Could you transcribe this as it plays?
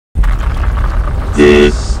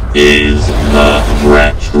This is the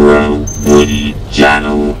Retro Woody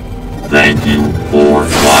channel. Thank you for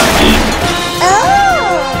watching.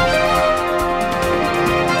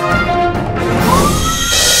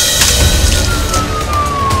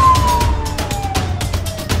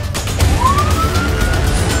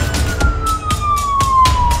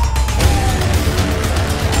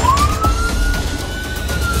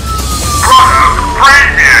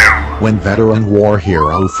 When veteran war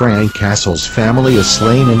hero Frank Castle's family is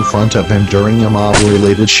slain in front of him during a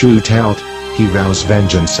mob-related shootout, he vows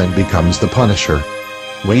vengeance and becomes the Punisher.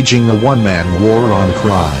 Waging a one-man war on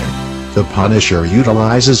crime, the Punisher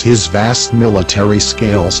utilizes his vast military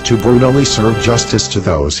skills to brutally serve justice to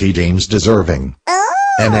those he deems deserving.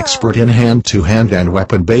 An expert in hand-to-hand and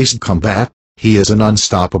weapon-based combat, he is an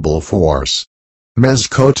unstoppable force.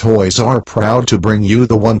 MEZCO Toys are proud to bring you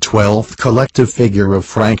the ONE-12 figure of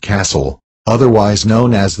Frank Castle, otherwise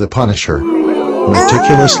known as the Punisher.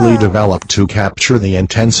 Meticulously developed to capture the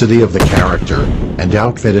intensity of the character, and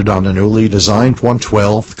outfitted on a newly designed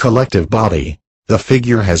ONE-12 body, the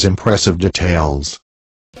figure has impressive details.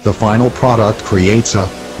 The final product creates a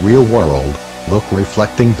real-world look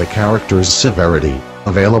reflecting the character's severity,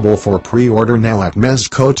 available for pre-order now at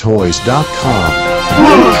MEZCOTOYZ.com.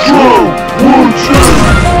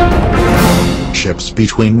 Ships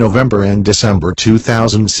between November and December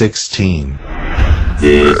 2016.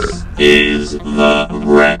 This is the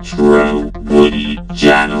Retro Woody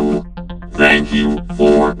channel. Thank you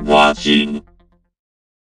for watching.